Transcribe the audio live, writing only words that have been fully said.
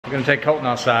We're gonna take Colton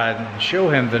outside and show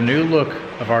him the new look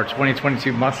of our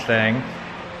 2022 Mustang.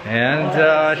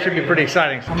 And it should be pretty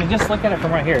exciting. I mean, just look at it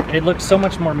from right here. It looks so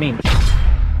much more mean.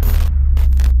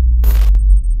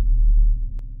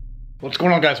 What's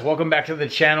going on, guys? Welcome back to the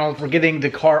channel. We're getting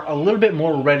the car a little bit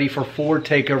more ready for Ford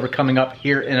takeover coming up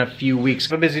here in a few weeks.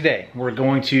 It's a busy day. We're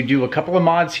going to do a couple of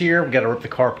mods here. We got to rip the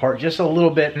car apart just a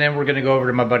little bit, and then we're going to go over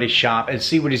to my buddy's shop and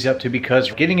see what he's up to, because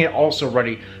we're getting it also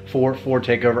ready for Ford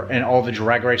takeover and all the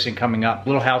drag racing coming up.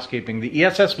 Little housekeeping. The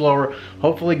ESS blower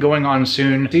hopefully going on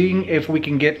soon. Seeing if we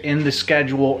can get in the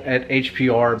schedule at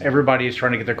HPR. Everybody is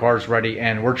trying to get their cars ready,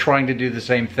 and we're trying to do the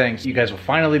same thing. So you guys will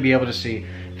finally be able to see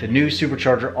the new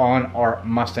supercharger on our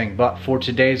Mustang. But for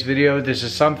today's video, this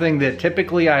is something that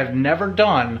typically I've never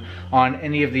done on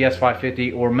any of the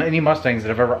S550 or any Mustangs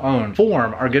that I've ever owned.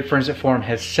 Form, our good friends at Form,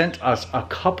 has sent us a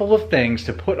couple of things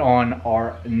to put on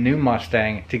our new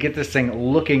Mustang to get this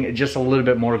thing looking just a little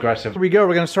bit more aggressive. Here we go.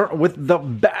 We're gonna start with the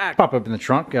back. Pop open the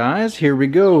trunk, guys. Here we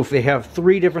go. They have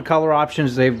 3 different color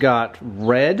options. They've got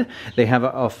red, they have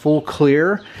a full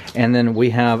clear, and then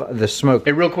we have the smoke.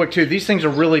 Hey, real quick too, these things are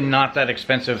really not that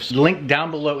expensive. Link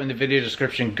down below in the video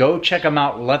description. Go check them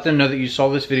out. Let them know that you saw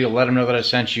this video. Let them know that I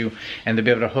sent you, and they'll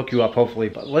be able to hook you up hopefully.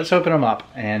 But let's open them up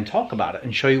and talk about it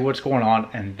and show you what's going on,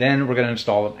 and then we're going to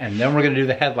install them, and then we're going to do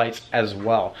the headlights as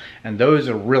well. And those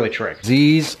are really tricky.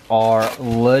 These are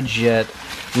legit.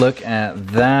 Look at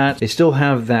that. They still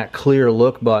have that clear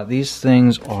look, but these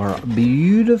things are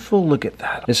beautiful. Look at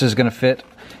that. This is going to fit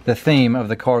the theme of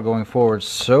the car going forward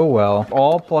so well.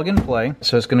 All plug and play,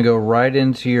 so it's going to go right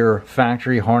into your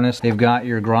factory harness. They've got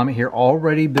your grommet here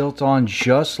already built on,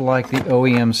 just like the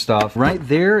OEM stuff. Right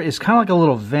there is kind of like a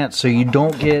little vent, so you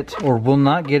don't get or will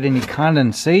not get any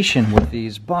condensation with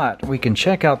these, but we can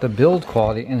check out the build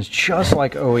quality, and it's just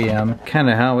like OEM. Kind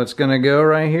of how it's going to go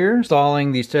right here.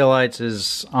 Installing these taillights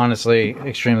is honestly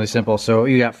extremely simple. So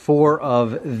you got 4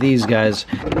 of these guys.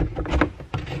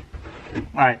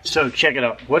 Alright, so check it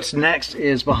out. What's next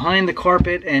is behind the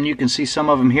carpet, and you can see some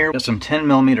of them here. Got some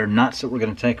 10mm nuts that we're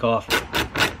going to take off.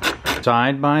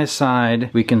 Side by side,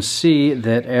 we can see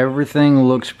that everything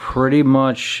looks pretty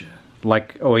much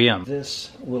like OEM.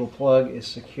 This little plug is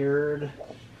secured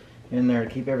in there to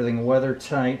keep everything weather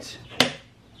tight.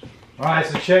 Alright,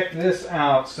 so check this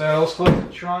out. So let's close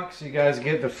the trunk so you guys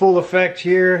get the full effect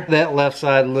here. That left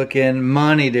side looking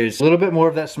money. There's a little bit more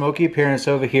of that smoky appearance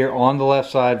over here on the left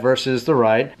side versus the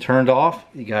right. Turned off,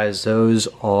 you guys, those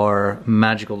are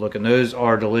magical looking. Those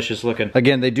are delicious looking.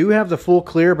 Again, they do have the full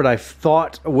clear, but I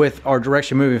thought with our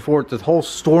direction moving forward, the whole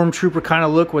Stormtrooper kind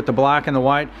of look with the black and the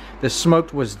white, the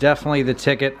smoked was definitely the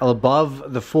ticket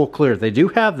above the full clear. They do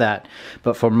have that,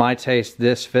 but for my taste,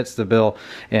 this fits the bill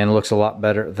and looks a lot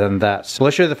better than that. So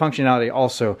let's show you the functionality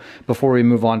also before we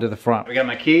move on to the front. We got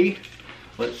my key.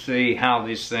 Let's see how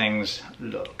these things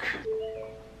look.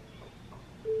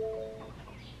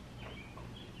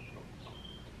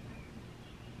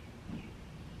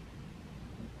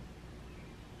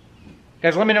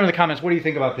 Guys, let me know in the comments, what do you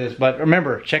think about this? But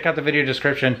remember, check out the video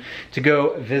description to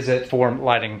go visit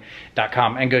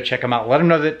formlighting.com and go check them out. Let them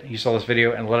know that you saw this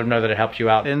video, and let them know that it helped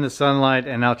you out in the sunlight.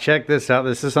 And now check this out.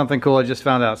 This is something cool I just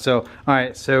found out. So, all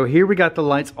right, so here we got the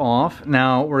lights off.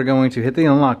 Now we're going to hit the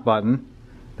unlock button.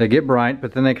 They get bright,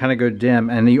 but then they kind of go dim,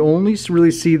 and you only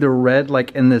really see the red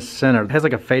like in the center. It has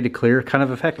like a fade to clear kind of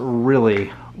effect.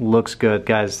 Really looks good,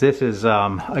 guys. This is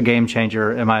a game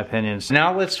changer in my opinion. So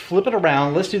now let's flip it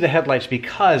around. Let's do the headlights,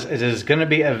 because it is going to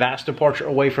be a vast departure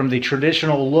away from the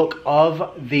traditional look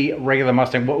of the regular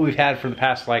Mustang, what we've had for the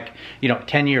past, like, you know,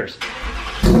 10 years.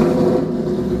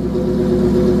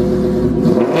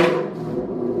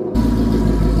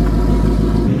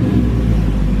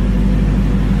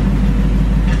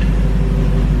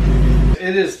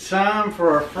 It is time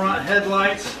for our front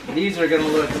headlights. These are going to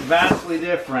look vastly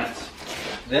different.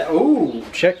 Oh,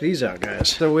 check these out, guys.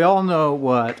 So we all know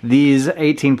what these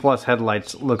 18 plus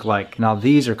headlights look like. Now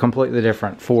these are completely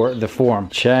different for the Form.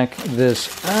 Check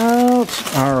this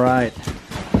out. All right.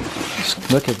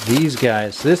 Look at these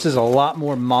guys. This is a lot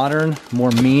more modern, more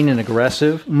mean and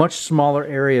aggressive. Much smaller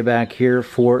area back here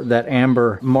for that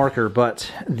amber marker,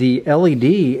 but the LED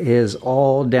is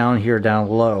all down here, down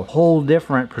low. Whole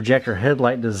different projector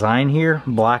headlight design here.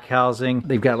 Black housing.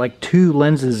 They've got like 2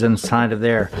 lenses inside of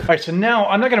there. All right, so now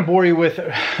I'm not gonna bore you with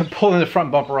pulling the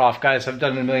front bumper off, guys. I've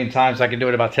done it a million times. I can do it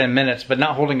in about 10 minutes, but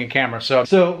not holding a camera. So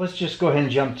let's just go ahead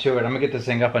and jump to it. I'm gonna get this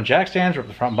thing up on jack stands, rip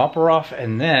the front bumper off,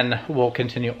 and then we'll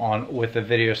continue on with the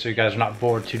video so you guys are not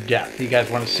bored to death. You guys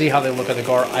want to see how they look at the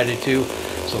car? I do too.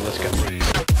 So let's go.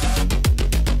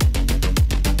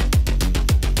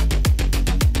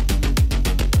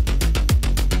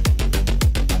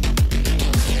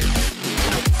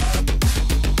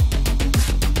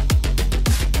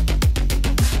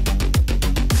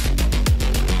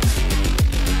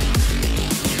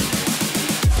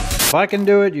 If I can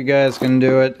do it, you guys can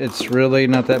do it. It's really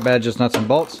not that bad, just nuts and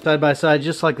bolts. Side by side,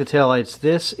 just like the taillights.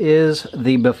 This is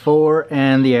the before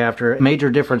and the after. Major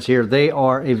difference here, they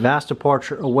are a vast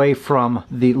departure away from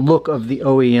the look of the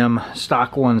OEM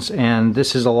stock ones, and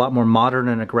this is a lot more modern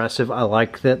and aggressive. I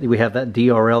like that we have that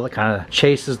DRL that kind of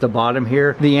chases the bottom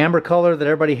here. The amber color that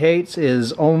everybody hates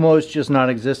is almost just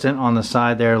non-existent on the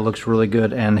side there. It looks really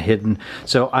good and hidden.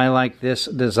 So I like this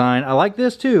design. I like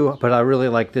this too, but I really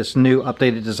like this new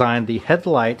updated design. The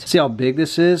headlight, see how big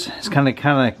this is? It's kind of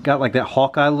got like that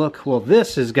Hawkeye look. Well,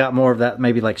 this has got more of that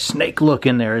maybe like snake look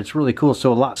in there. It's really cool.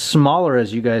 So a lot smaller,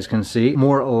 as you guys can see.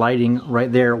 More lighting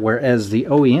right there, whereas the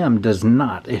OEM does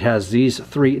not. It has these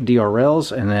 3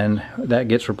 DRLs, and then that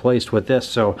gets replaced with this.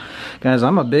 So guys,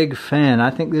 I'm a big fan. I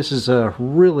think this is a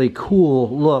really cool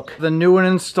look. The new one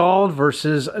installed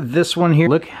versus this one here.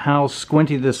 Look how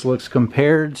squinty this looks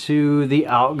compared to the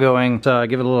outgoing. So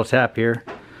give it a little tap here.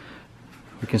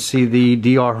 You can see the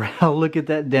DRL. Look at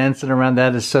that dancing around.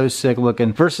 That is so sick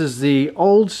looking. Versus the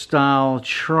old style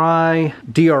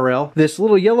DRL. This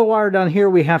little yellow wire down here,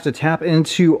 we have to tap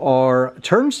into our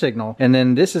turn signal. And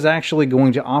then this is actually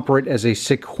going to operate as a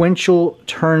sequential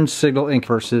turn signal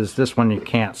versus this one you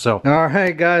can't. So, all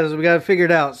right guys, we got it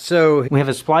figured out. So we have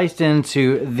it spliced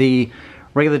into the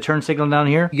regular turn signal down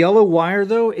here. Yellow wire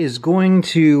though is going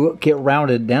to get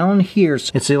routed down here.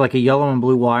 So it's like a yellow and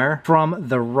blue wire from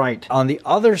the right. On the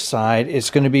other side, it's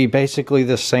going to be basically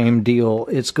the same deal.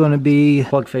 It's going to be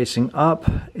plug facing up.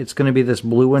 It's going to be this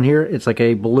blue one here. It's like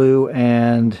a blue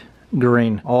and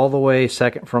green all the way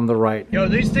second from the right. Yo,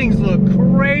 these things look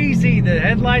crazy. The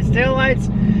headlights, taillights,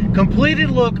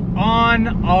 completed look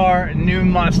on our new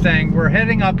Mustang. We're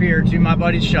heading up here to my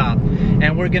buddy's shop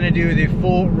and we're gonna do the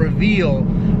full reveal.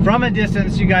 From a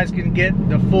distance, you guys can get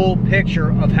the full picture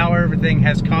of how everything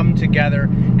has come together,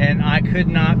 and I could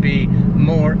not be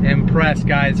more impressed,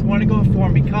 guys. I want to go for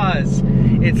them because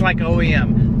it's like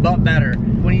OEM, but better.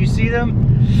 When you see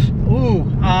them, ooh,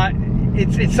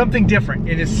 it's something different.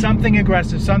 It is something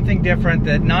aggressive, something different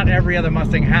that not every other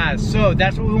Mustang has. So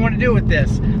that's what we want to do with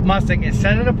this Mustang, is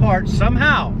set it apart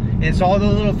somehow. It's all the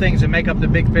little things that make up the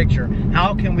big picture.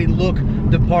 How can we look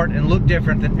the part and look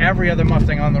different than every other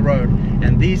Mustang on the road?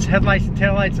 And these headlights and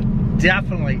taillights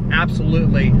definitely,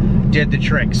 absolutely did the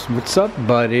tricks. What's up,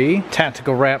 buddy?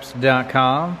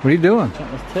 TacticalWraps.com. What are you doing?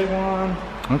 Got this TIG on.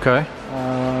 Okay.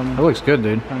 That looks good,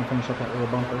 dude. Trying to finish up that rear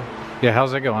bumper. Yeah,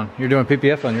 how's that going? You're doing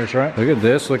PPF on yours, right? Look at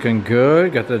this, looking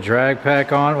good. Got the drag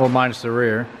pack on, well, minus the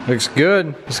rear. Looks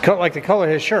good. It's cut like the color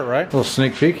of his shirt, right? A little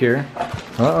sneak peek here.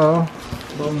 Uh-oh.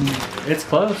 It's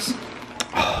close.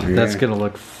 Oh, yeah. That's gonna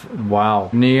look,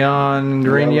 wow. Neon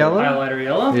green yellow? Highlighter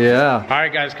yellow? Yeah. All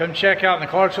right, guys, come check out in the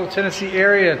Clarksville, Tennessee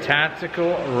area,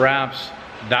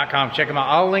 TacticalWraps.com. Check them out.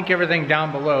 I'll link everything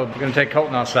down below. We're gonna take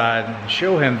Colton outside and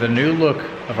show him the new look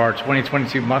of our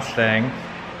 2022 Mustang.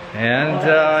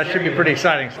 And it should be pretty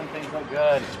exciting. Some things look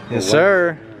good. Yes,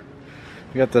 sir.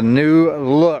 We got the new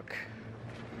look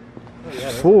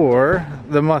for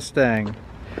the Mustang.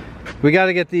 We got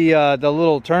to get the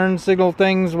little turn signal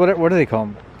things. What do they call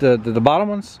them? The bottom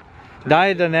ones?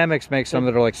 Dynamics makes some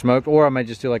that are like smoked, or I might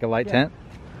just do like a light tint.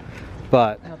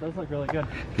 But yeah, those look really good.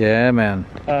 Yeah, man.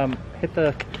 Hit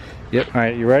the. Yep. All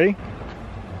right, you ready?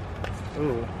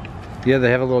 Ooh. Yeah, they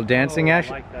have a little dancing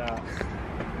action. I like that.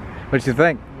 What you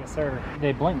think? Yes, sir.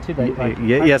 They blink too. They like.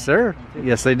 Yes, sir.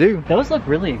 Yes, they do. Those look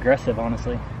really aggressive,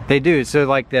 honestly. They do. So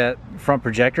like that front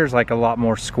projector's like a lot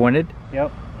more squinted.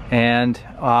 Yep. And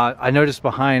I noticed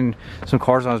behind some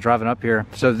cars when I was driving up here.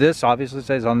 So this obviously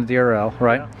says on the DRL,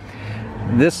 right?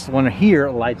 Yeah. This one here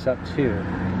lights up too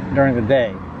during the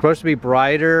day. Supposed to be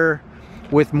brighter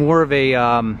with more of a,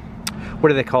 what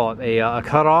do they call it? A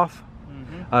cutoff?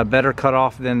 Mm-hmm. A better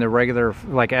cutoff than the regular,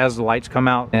 like as the lights come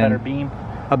out. Better beam.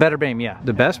 A better beam, yeah.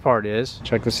 The best part is,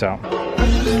 check this out.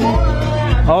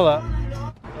 Hold up.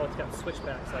 Oh, it's got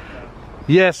switchbacks like that.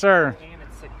 Yes, sir. And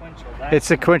it's sequential. It's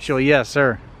sequential, yes,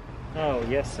 sir. Oh,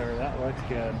 yes, sir. That looks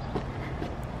good.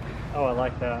 Oh, I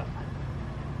like that.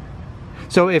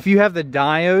 So if you have the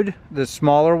diode, the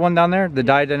smaller one down there, the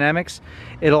Dynamics,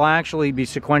 it'll actually be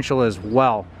sequential as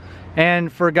well.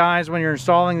 And for guys, when you're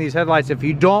installing these headlights, if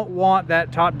you don't want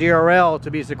that top DRL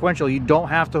to be sequential, you don't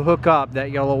have to hook up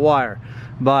that yellow wire.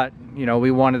 But, you know,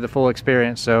 we wanted the full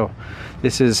experience, so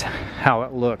this is how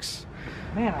it looks.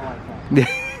 Man, I like that.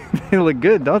 They look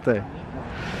good, don't they?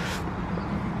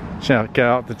 Check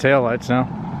out the taillights now.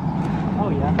 Oh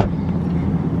yeah.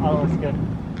 Oh, looks good.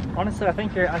 Honestly, I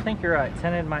think you're right.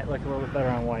 Tinted might look a little bit better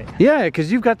on white. Yeah,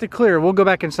 because you've got the clear. We'll go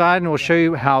back inside and we'll show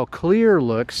you how clear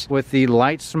looks with the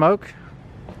light smoke.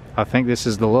 I think this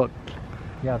is the look.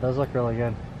 Yeah, those look really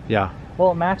good. Yeah.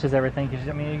 Well, it matches everything because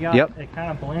I mean, you got it kind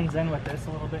of blends in with this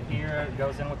a little bit here. It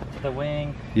goes in with the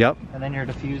wing. Yep. And then your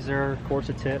diffuser,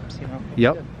 Corsa tips. You know.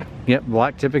 Yep. Yep.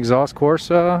 Black tip exhaust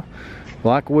Corsa,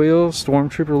 black wheels,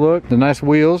 Stormtrooper look. The nice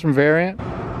wheels from Variant.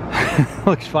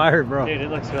 Looks fired, bro. Dude, it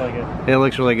looks really good. It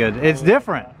looks really good. It's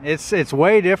different. It's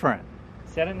way different.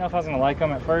 See, I didn't know if I was gonna like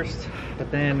them at first,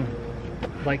 but then,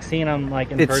 like seeing them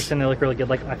like in person, they look really good.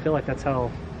 Like I feel like that's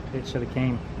how it should have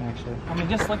came, actually. I mean,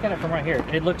 just look at it from right here.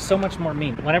 It looks so much more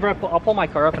mean. Whenever I'll pull my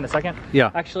car up in a second.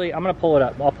 Yeah. Actually, I'm gonna pull it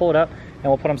up. I'll pull it up and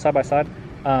we'll put them side by side.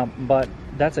 But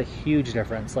that's a huge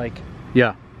difference. Like,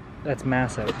 yeah, that's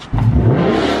massive.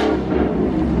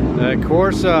 Of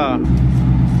course. All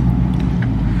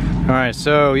right,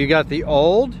 so you got the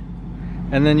old,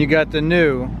 and then you got the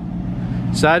new.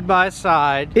 Side by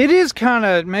side. It is kind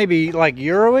of maybe like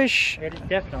Euro-ish.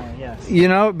 Definitely, yes. You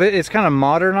know, but it's kind of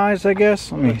modernized, I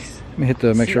guess. Let me hit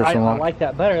the make sure it's unlocked. I like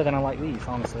that better than I like these,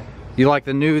 honestly. You like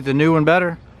the new one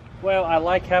better? Well, I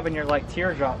like having your like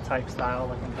teardrop type style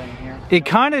looking thing here. It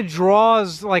kind of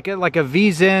draws like a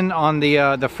V-Zen on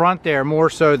the front there more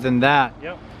so than that.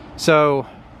 Yep. So,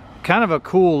 kind of a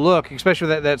cool look, especially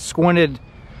with that squinted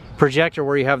projector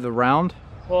where you have the round.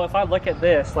 Well, if I look at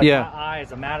this, like my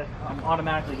eyes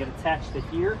automatically get attached to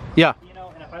here. Yeah. You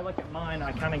know, and if I look at mine,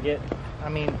 I kind of get, I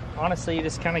mean, honestly, you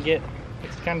just kind of get,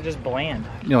 it's kind of just bland.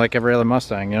 You know, like every other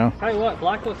Mustang, you know? Tell you what,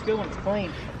 black looks good when it's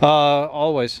clean.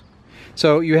 Always.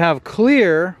 So you have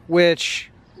clear, which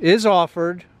is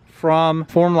offered from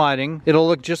Form Lighting. It'll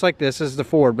look just like this as the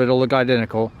Ford, but it'll look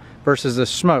identical. Versus the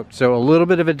smoked, so a little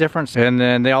bit of a difference. And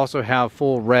then they also have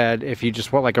full red if you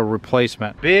just want like a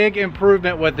replacement. Big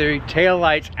improvement with the tail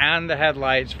lights and the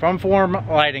headlights from Form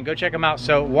Lighting. Go check them out.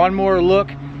 So one more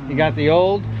look. You got the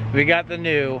old, we got the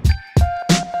new.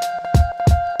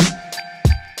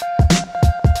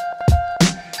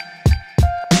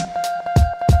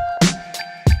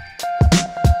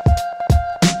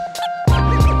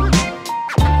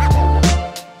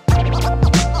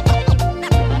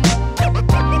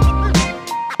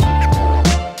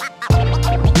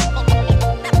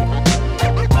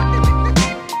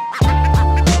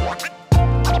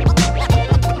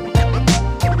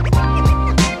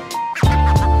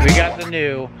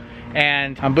 New,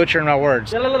 and I'm butchering my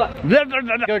words.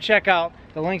 Go check out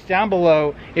the links down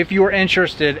below if you are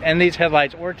interested in these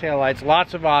headlights or taillights.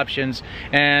 Lots of options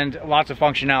and lots of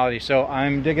functionality. So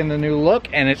I'm digging the new look,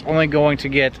 and it's only going to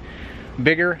get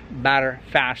bigger, badder,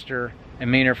 faster, and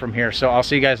meaner from here. So I'll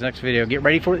see you guys next video. Get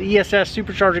ready for the ESS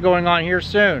Supercharger going on here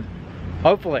soon.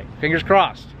 Hopefully, fingers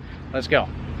crossed. Let's go.